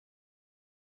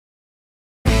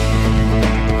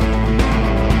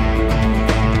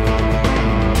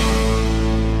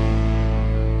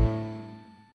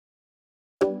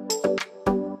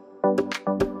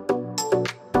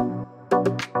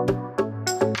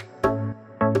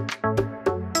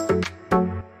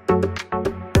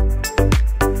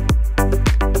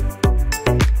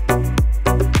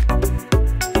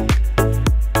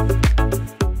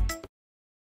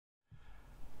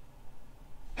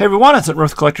Hey everyone, it's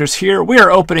wroth Collectors here. We are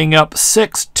opening up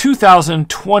 6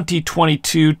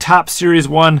 2020-22 Top Series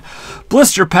 1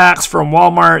 blister packs from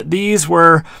Walmart. These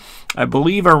were, I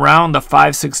believe, around the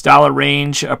 $5-6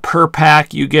 range per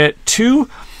pack. You get 2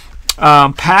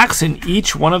 packs in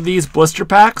each one of these blister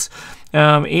packs.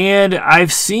 And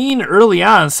I've seen early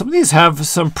on, some of these have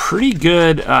some pretty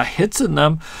good hits in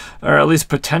them, or at least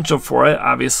potential for it.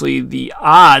 Obviously, the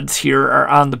odds here are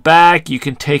on the back. You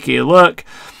can take a look.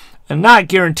 And not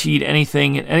guaranteed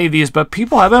anything in any of these, but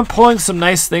people have been pulling some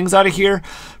nice things out of here.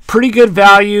 Pretty good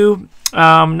value.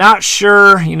 Not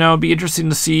sure, it'd be interesting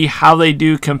to see how they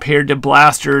do compared to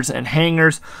blasters and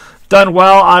hangers. Done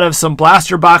well out of some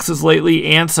blaster boxes lately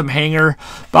and some hanger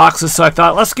boxes, so I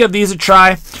thought let's give these a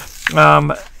try.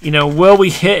 Will we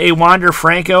hit a Wander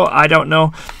Franco? I don't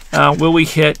know. Will we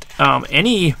hit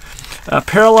any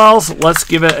parallels? Let's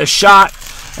give it a shot.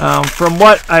 From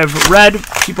what I've read,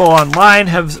 people online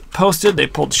have posted, they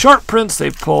pulled short prints,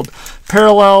 they pulled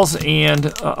parallels, and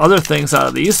other things out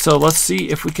of these. So let's see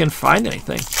if we can find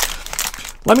anything.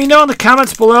 Let me know in the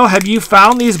comments below, have you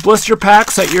found these blister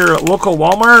packs at your local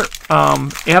Walmart?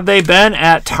 Have they been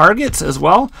at Targets as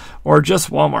well, or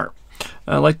just Walmart?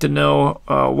 I'd like to know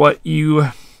what you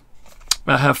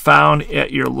have found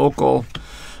at your local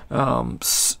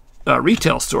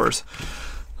retail stores.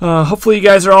 Hopefully you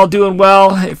guys are all doing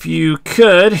well. If you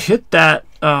could hit that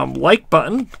like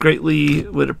button, greatly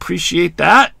would appreciate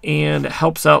that, and it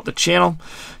helps out the channel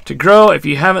to grow. If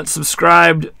you haven't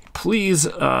subscribed, please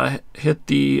hit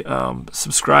the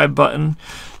subscribe button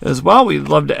as well. We'd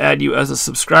love to add you as a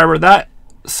subscriber. That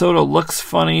soda looks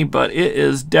funny, but it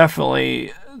is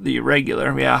definitely the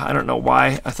regular. Yeah, I don't know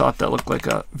why I thought that looked like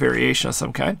a variation of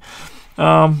some kind.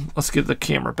 Let's get the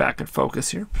camera back in focus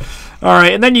here. All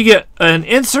right, and then you get an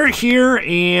insert here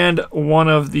and one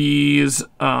of these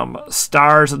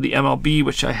stars of the MLB,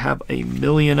 which I have a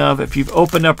million of. If you've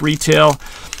opened up retail,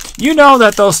 you know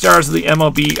that those stars of the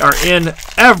MLB are in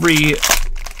every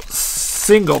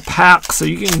single pack, so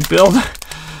you can build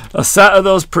a set of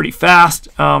those pretty fast.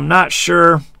 Not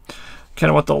sure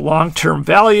kind of what the long-term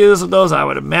value is of those. I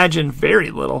would imagine very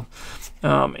little.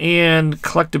 And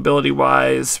collectability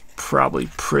wise, probably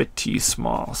pretty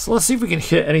small. So let's see if we can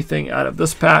hit anything out of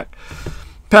this pack.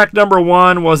 Pack number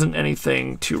 1 wasn't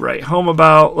anything to write home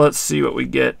about. Let's see what we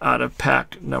get out of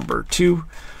pack number 2.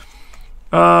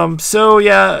 So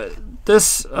yeah,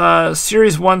 this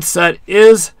series 1 set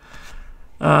is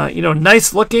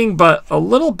nice looking, but a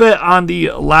little bit on the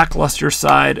lackluster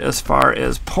side as far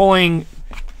as pulling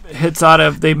hits out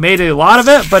of. They made a lot of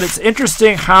it, but it's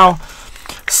interesting how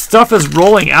stuff is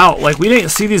rolling out. Like, we didn't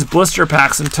see these blister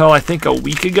packs until I think a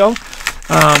week ago,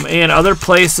 and other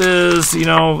places,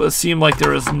 it seemed like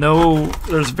there's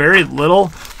very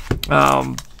little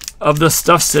of the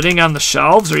stuff sitting on the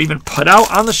shelves or even put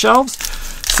out on the shelves.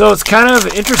 So it's kind of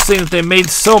interesting that they made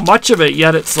so much of it,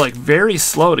 yet it's like very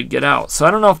slow to get out. So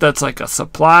I don't know if that's like a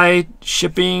supply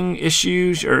shipping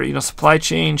issue, or supply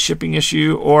chain shipping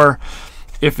issue, or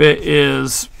if it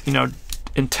is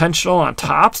intentional on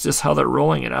tops, just how they're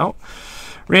rolling it out.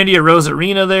 Randy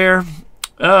Rosarina there.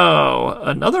 Oh,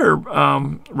 another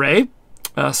Ray.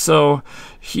 So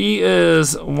he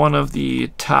is one of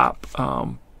the top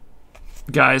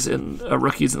guys in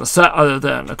rookies in the set, other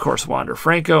than, of course, Wander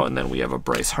Franco, and then we have a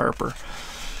Bryce Harper.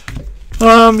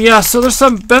 Yeah, so there's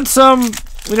been some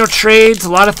trades,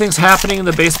 a lot of things happening in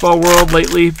the baseball world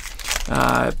lately.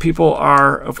 People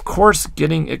are, of course,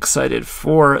 getting excited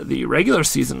for the regular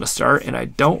season to start, and I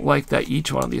don't like that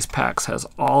each one of these packs has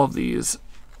all of these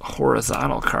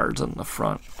horizontal cards on the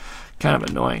front. Kind of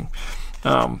annoying.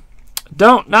 Not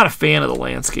a fan of the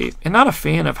landscape, and not a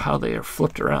fan of how they are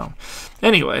flipped around.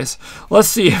 Anyways, let's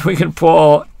see if we can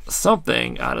pull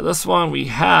something out of this one. We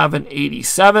have an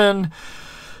 87.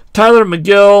 Tyler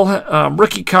McGill,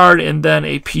 rookie card, and then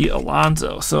a Pete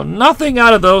Alonso. So nothing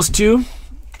out of those two.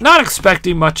 Not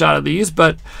expecting much out of these,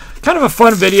 but kind of a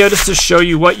fun video just to show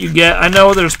you what you get. I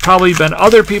know there's probably been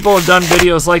other people who have done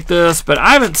videos like this, but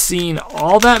I haven't seen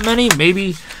all that many.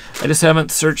 Maybe I just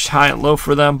haven't searched high and low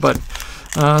for them, but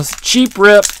cheap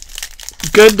rip.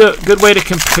 Good way to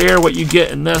compare what you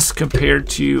get in this compared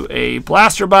to a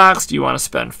blaster box. Do you want to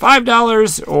spend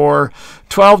 $5 or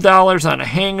 $12 on a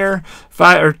hanger,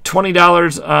 or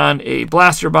 $20 on a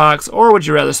blaster box, or would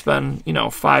you rather spend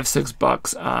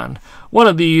 $5-6 on one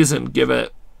of these and give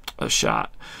it a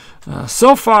shot?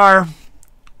 So far,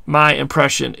 my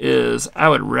impression is I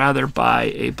would rather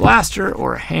buy a blaster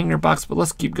or a hanger box, but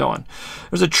let's keep going.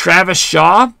 There's a Travis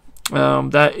Shaw,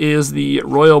 that is the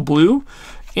Royal Blue,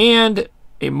 and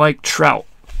a Mike Trout.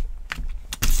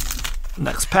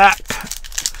 Next pack.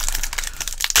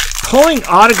 Pulling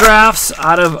autographs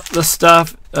out of the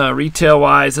stuff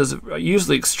retail-wise is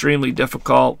usually extremely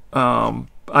difficult. I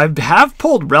have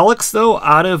pulled relics, though,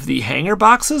 out of the hanger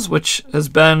boxes, which has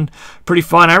been pretty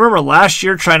fun. I remember last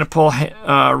year trying to pull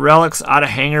relics out of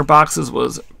hanger boxes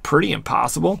was pretty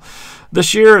impossible.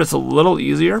 This year it's a little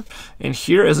easier. And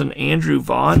here is an Andrew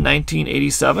Vaughn,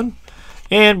 1987.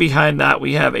 And behind that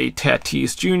we have a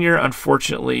Tatis Jr.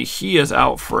 Unfortunately, he is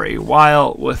out for a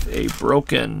while with a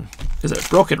broken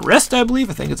wrist, I believe?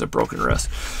 I think it's a broken wrist.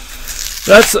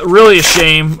 That's really a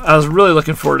shame. I was really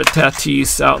looking forward to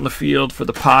Tatis out in the field for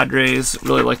the Padres.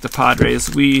 Really like the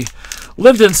Padres. We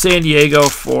lived in San Diego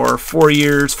for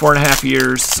 4.5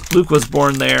 years. Luke was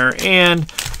born there,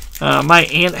 and my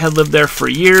aunt had lived there for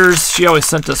years. She always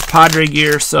sent us Padre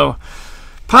gear, so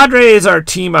Padres are a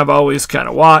team I've always kind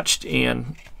of watched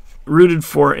and rooted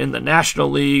for in the National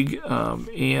League.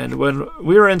 And when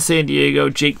we were in San Diego,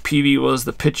 Jake Peavy was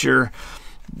the pitcher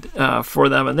for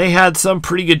them, and they had some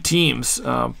pretty good teams,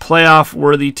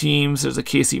 playoff-worthy teams. There's a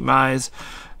Casey Mize,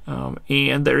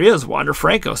 and there is Wander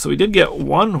Franco. So we did get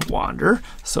one Wander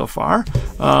so far.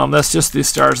 That's just the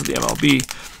stars of the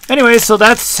MLB. Anyway, so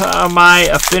that's my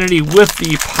affinity with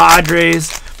the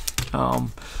Padres.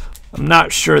 I'm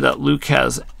not sure that Luke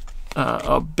has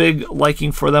a big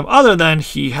liking for them, other than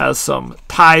he has some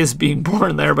ties being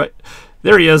born there, but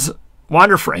there he is.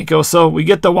 Wander Franco. So we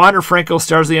get the Wander Franco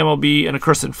stars of the MLB, and of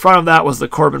course in front of that was the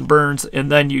Corbin Burns,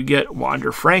 and then you get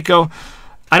Wander Franco.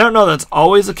 I don't know that's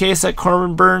always the case that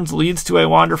Corbin Burns leads to a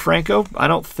Wander Franco. I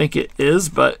don't think it is,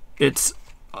 but it's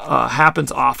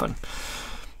happens often.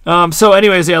 So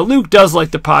anyways, yeah, Luke does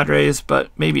like the Padres,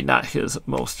 but maybe not his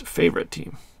most favorite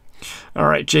team. All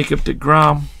right, Jacob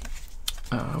deGrom.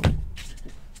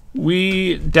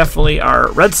 We definitely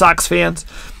are Red Sox fans,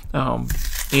 and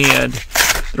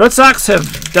the Red Sox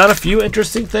have done a few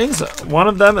interesting things. One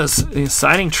of them is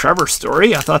signing Trevor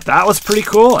Story. I thought that was pretty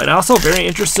cool, and also very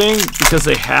interesting because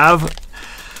they have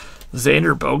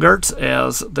Xander Bogaerts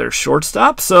as their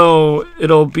shortstop. So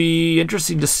it'll be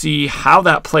interesting to see how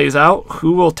that plays out.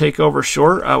 Who will take over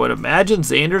short? I would imagine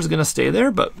Xander's going to stay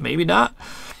there, but maybe not.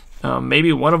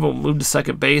 Maybe one of them will move to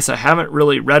second base. I haven't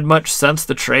really read much since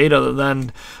the trade, other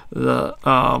than the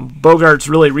Bogaerts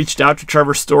really reached out to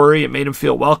Trevor Story and made him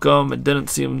feel welcome. It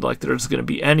didn't seem like there's going to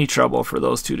be any trouble for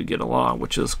those two to get along,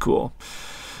 which is cool.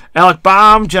 Alec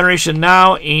Baum, Generation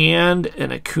Now, and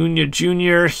an Acuna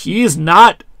Jr. He's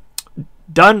not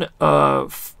done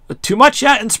too much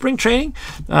yet in spring training.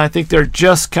 I think they're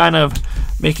just kind of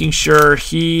making sure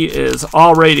he is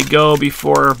all ready to go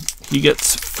before he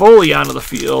gets fully onto the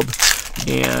field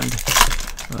and,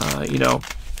 you know,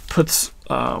 puts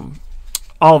all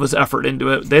of his effort into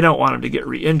it. They don't want him to get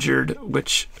re-injured,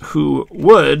 which who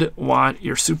would want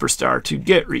your superstar to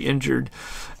get re-injured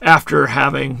after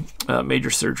having major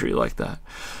surgery like that?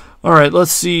 All right,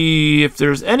 let's see if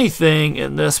there's anything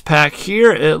in this pack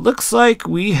here. It looks like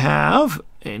we have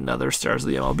another Stars of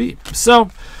the MLB.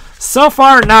 So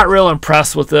far, not real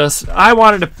impressed with this. I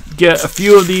wanted to get a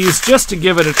few of these just to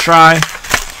give it a try.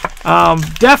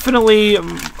 Definitely,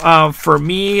 for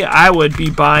me, I would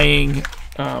be buying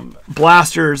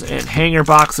blasters and hanger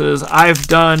boxes. I've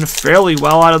done fairly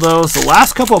well out of those. The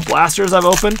last couple of blasters I've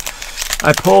opened,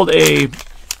 I pulled a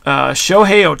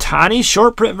Shohei Ohtani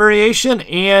short print variation,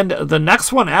 and the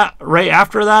next one right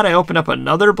after that, I opened up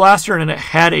another blaster, and it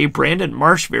had a Brandon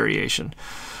Marsh variation.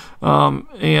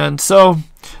 And so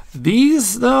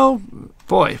these, though,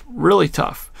 boy, really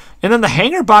tough. And then the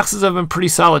hanger boxes have been pretty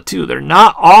solid, too. They're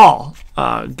not all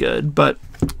good, but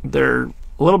they're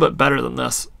a little bit better than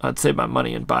this. I'd save my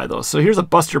money and buy those. So here's a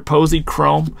Buster Posey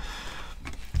Chrome.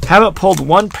 Haven't pulled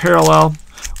one parallel,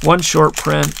 one short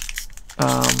print,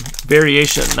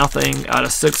 variation, nothing out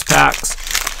of 6 packs.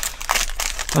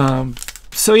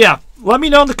 So, yeah, let me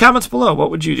know in the comments below.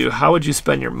 What would you do? How would you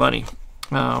spend your money?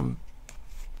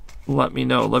 Let me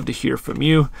know. Love to hear from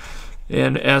you.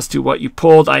 And as to what you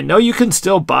pulled, I know you can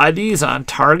still buy these on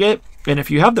Target. And if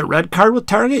you have the red card with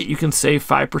Target, you can save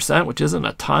 5%, which isn't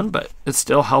a ton, but it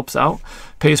still helps out.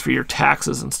 Pays for your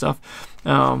taxes and stuff.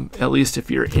 At least if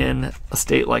you're in a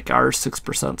state like ours,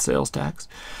 6% sales tax.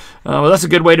 Well, that's a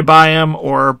good way to buy them,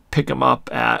 or pick them up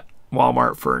at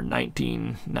Walmart for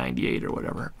 $19.98 or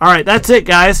whatever. All right, that's it,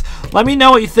 guys. Let me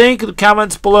know what you think in the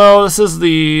comments below. This is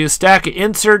the stack of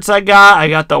inserts I got. I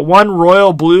got the one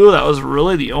Royal Blue. That was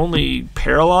really the only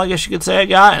parallel, I guess you could say, I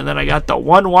got. And then I got the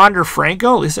one Wander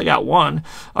Franco. At least I got one.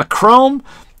 A Chrome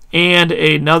and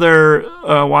another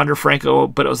Wander Franco,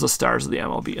 but it was the Stars of the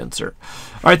MLB insert.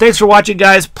 All right, thanks for watching,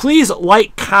 guys. Please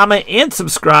like, comment, and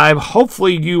subscribe.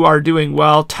 Hopefully you are doing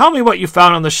well. Tell me what you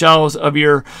found on the shelves of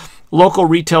your local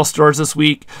retail stores this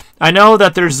week. I know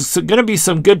that there's going to be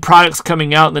some good products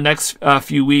coming out in the next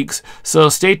few weeks, so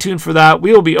stay tuned for that.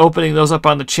 We will be opening those up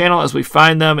on the channel as we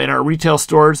find them in our retail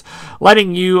stores,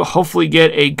 letting you hopefully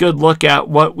get a good look at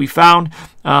what we found,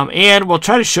 and we'll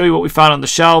try to show you what we found on the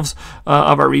shelves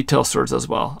of our retail stores as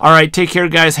well. All right, take care,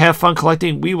 guys. Have fun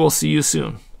collecting. We will see you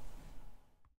soon.